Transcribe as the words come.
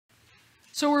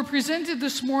So we're presented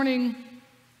this morning,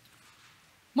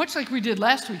 much like we did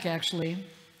last week actually,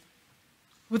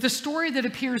 with a story that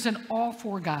appears in all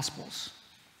four Gospels.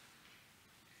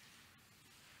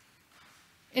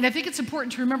 And I think it's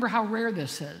important to remember how rare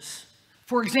this is.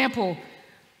 For example,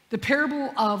 the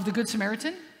parable of the Good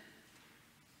Samaritan,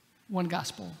 one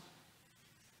Gospel.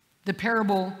 The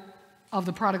parable of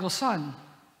the prodigal son,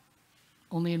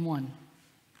 only in one.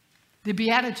 The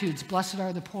Beatitudes, blessed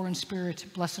are the poor in spirit,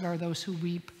 blessed are those who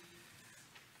weep,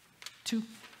 two.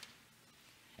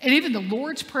 And even the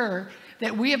Lord's Prayer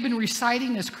that we have been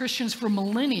reciting as Christians for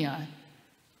millennia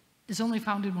is only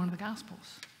found in one of the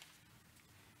Gospels.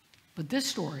 But this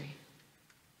story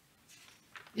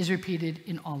is repeated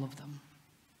in all of them.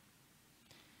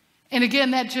 And again,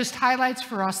 that just highlights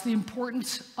for us the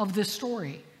importance of this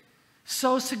story.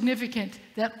 So significant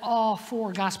that all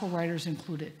four gospel writers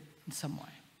include it in some way.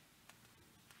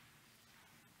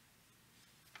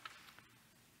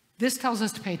 This tells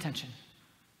us to pay attention.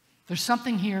 There's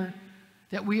something here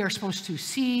that we are supposed to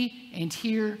see and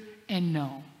hear and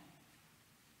know.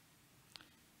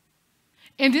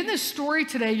 And in this story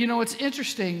today, you know, it's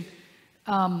interesting.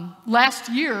 Last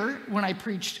year, when I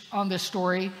preached on this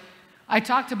story, I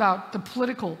talked about the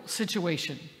political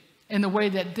situation and the way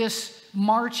that this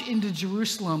march into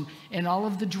Jerusalem and all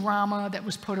of the drama that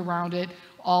was put around it,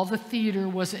 all the theater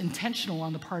was intentional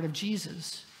on the part of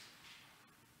Jesus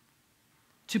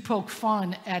to poke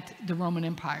fun at the Roman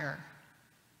Empire.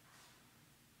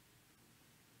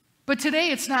 But today,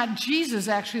 it's not Jesus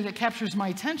actually that captures my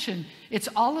attention. It's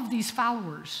all of these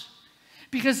followers.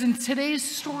 Because in today's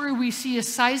story, we see a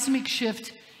seismic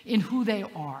shift in who they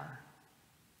are.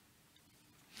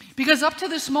 Because up to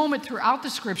this moment throughout the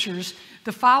scriptures,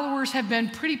 the followers have been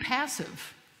pretty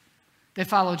passive. They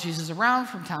follow Jesus around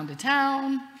from town to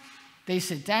town. They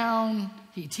sit down.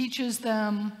 He teaches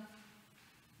them.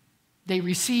 They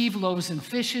receive loaves and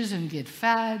fishes and get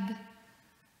fed.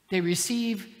 They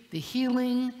receive the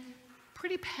healing.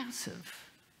 Pretty passive.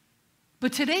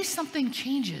 But today something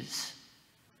changes.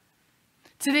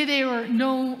 Today they are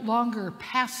no longer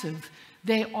passive.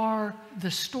 They are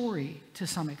the story to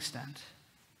some extent.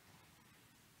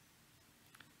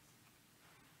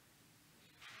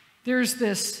 There's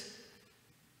this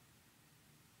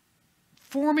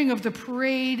forming of the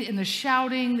parade and the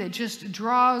shouting that just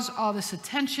draws all this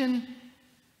attention.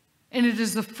 And it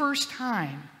is the first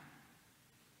time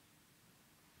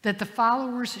that the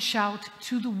followers shout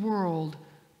to the world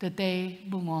that they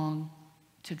belong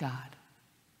to God.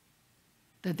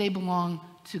 That they belong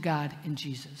to God in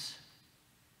Jesus.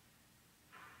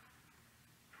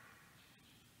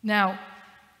 Now,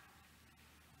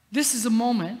 this is a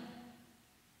moment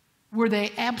where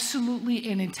they absolutely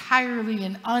and entirely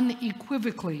and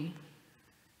unequivocally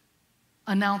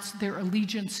announce their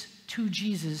allegiance to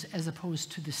Jesus as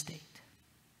opposed to the state.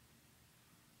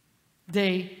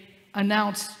 They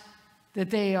announce that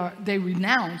they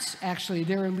renounce actually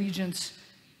their allegiance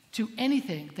to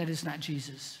anything that is not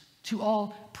Jesus, to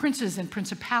all princes and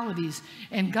principalities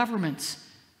and governments.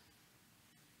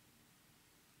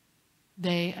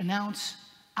 They announce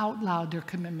out loud their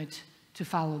commitment to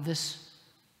follow this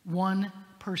one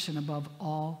person above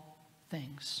all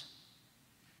things.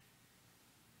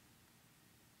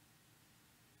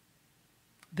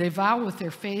 They vow with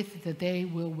their faith that they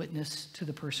will witness to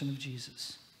the person of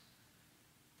Jesus.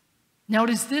 Now, it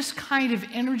is this kind of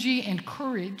energy and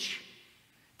courage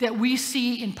that we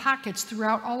see in pockets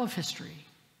throughout all of history.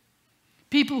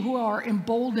 People who are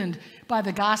emboldened by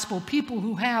the gospel, people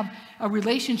who have a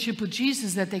relationship with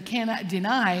Jesus that they cannot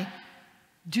deny,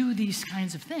 do these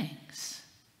kinds of things.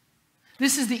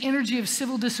 This is the energy of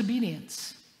civil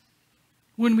disobedience.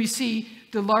 When we see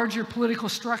the larger political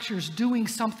structures doing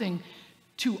something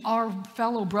to our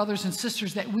fellow brothers and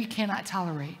sisters that we cannot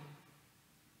tolerate.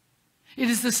 It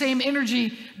is the same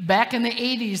energy back in the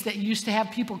 80s that used to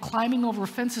have people climbing over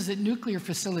fences at nuclear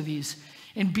facilities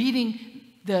and beating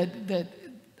the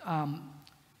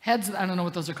heads, I don't know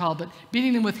what those are called, but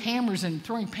beating them with hammers and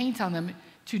throwing paint on them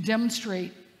to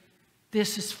demonstrate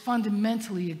this is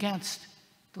fundamentally against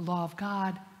the law of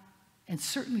God and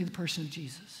certainly the person of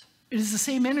Jesus. It is the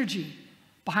same energy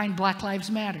behind Black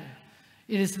Lives Matter.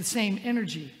 It is the same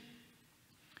energy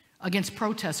against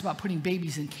protests about putting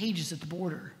babies in cages at the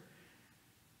border.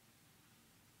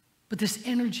 But this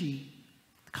energy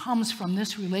comes from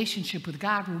this relationship with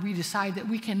God where we decide that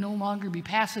we can no longer be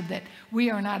passive, that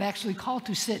we are not actually called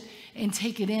to sit and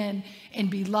take it in and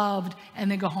be loved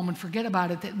and then go home and forget about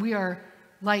it, that we are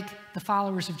like the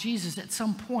followers of Jesus at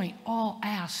some point all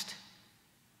asked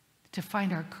to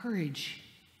find our courage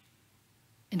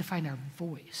and to find our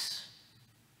voice.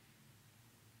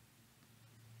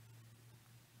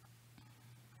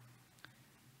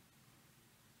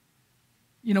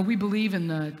 You know, we believe in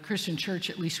the Christian church,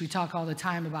 at least we talk all the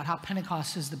time about how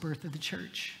Pentecost is the birth of the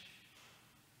church.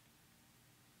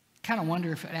 Kind of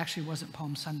wonder if it actually wasn't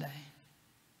Palm Sunday.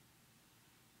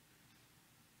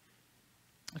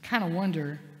 I kind of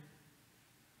wonder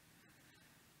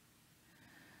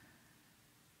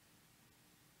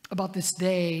about this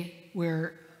day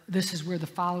where this is where the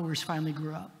followers finally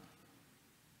grew up,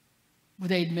 where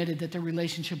they admitted that their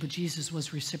relationship with Jesus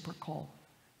was reciprocal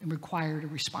and required a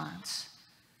response.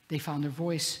 They found their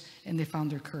voice and they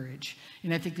found their courage.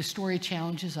 And I think the story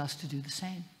challenges us to do the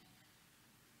same.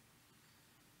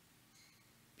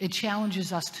 It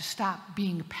challenges us to stop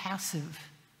being passive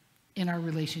in our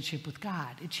relationship with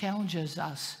God. It challenges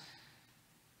us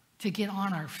to get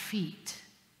on our feet,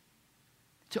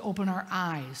 to open our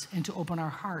eyes and to open our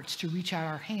hearts, to reach out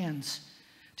our hands,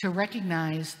 to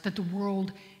recognize that the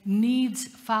world needs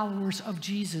followers of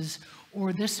Jesus,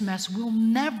 or this mess will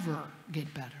never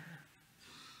get better.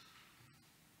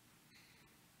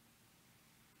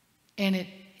 And it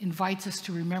invites us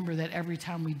to remember that every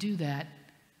time we do that,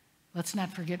 let's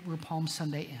not forget where Palm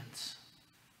Sunday ends.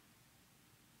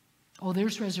 Oh,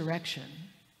 there's resurrection.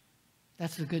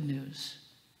 That's the good news.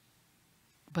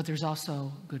 But there's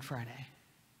also Good Friday.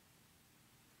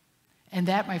 And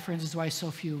that, my friends, is why so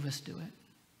few of us do it.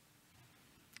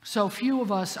 So few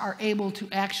of us are able to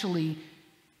actually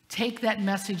take that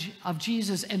message of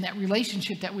Jesus and that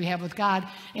relationship that we have with God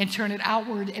and turn it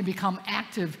outward and become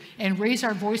active and raise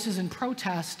our voices in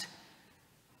protest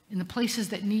in the places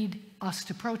that need us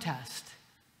to protest.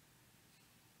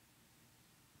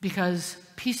 Because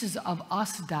pieces of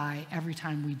us die every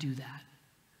time we do that.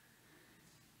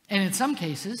 And in some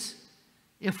cases,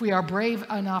 if we are brave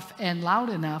enough and loud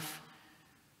enough,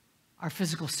 our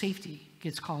physical safety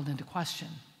gets called into question.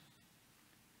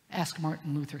 Ask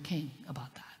Martin Luther King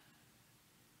about that.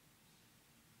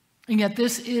 And yet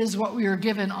this is what we are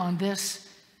given on this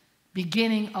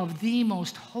beginning of the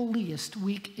most holiest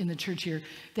week in the church year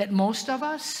that most of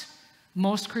us,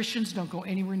 most Christians don't go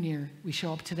anywhere near. We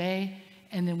show up today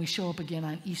and then we show up again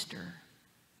on Easter,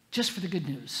 just for the good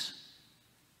news.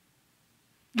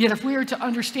 Yet if we are to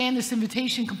understand this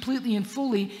invitation completely and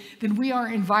fully, then we are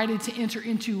invited to enter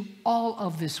into all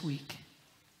of this week.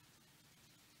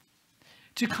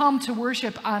 To come to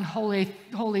worship on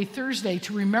Holy Thursday,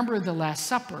 to remember the Last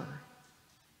Supper,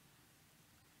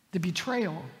 the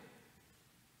betrayal,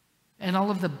 and all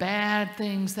of the bad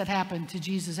things that happened to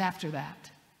Jesus after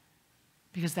that,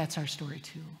 because that's our story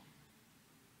too.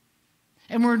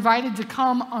 And we're invited to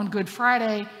come on Good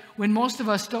Friday when most of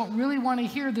us don't really want to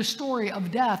hear the story of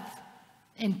death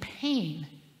and pain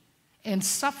and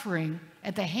suffering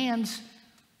at the hands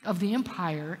of the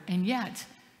empire, and yet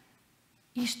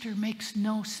Easter makes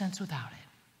no sense without it.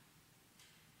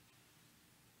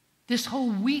 This whole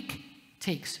week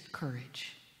takes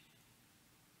courage.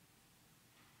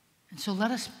 And so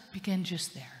let us begin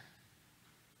just there.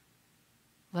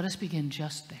 Let us begin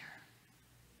just there.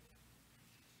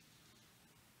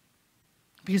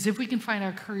 Because if we can find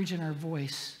our courage in our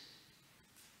voice,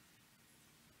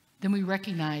 then we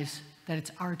recognize that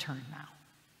it's our turn now.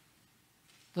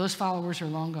 Those followers are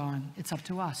long gone. It's up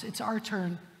to us. It's our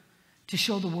turn to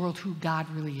show the world who God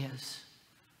really is.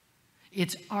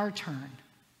 It's our turn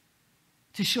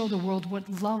to show the world what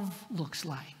love looks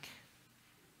like.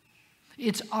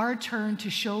 It's our turn to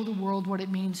show the world what it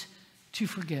means to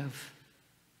forgive.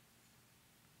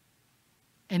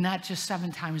 And not just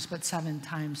 7 times, but 7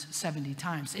 times, 70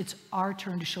 times. It's our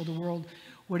turn to show the world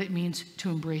what it means to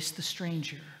embrace the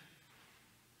stranger.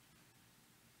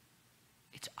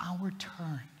 It's our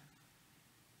turn.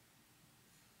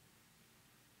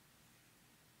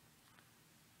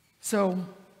 So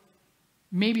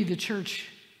maybe the church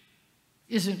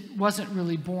wasn't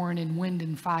really born in wind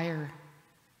and fire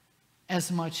as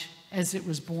much as it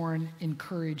was born in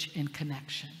courage and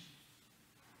connection.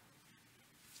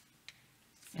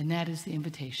 And that is the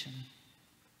invitation.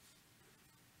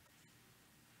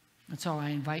 That's all I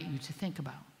invite you to think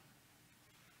about.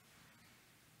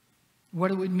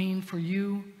 What it would mean for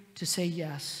you to say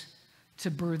yes to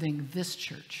birthing this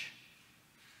church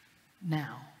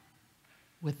now,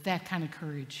 with that kind of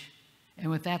courage and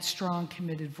with that strong,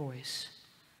 committed voice,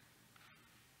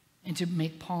 and to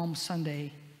make Palm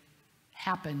Sunday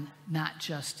happen not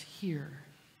just here,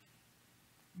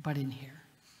 but in here.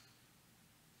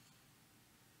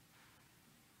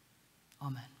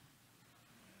 Amen.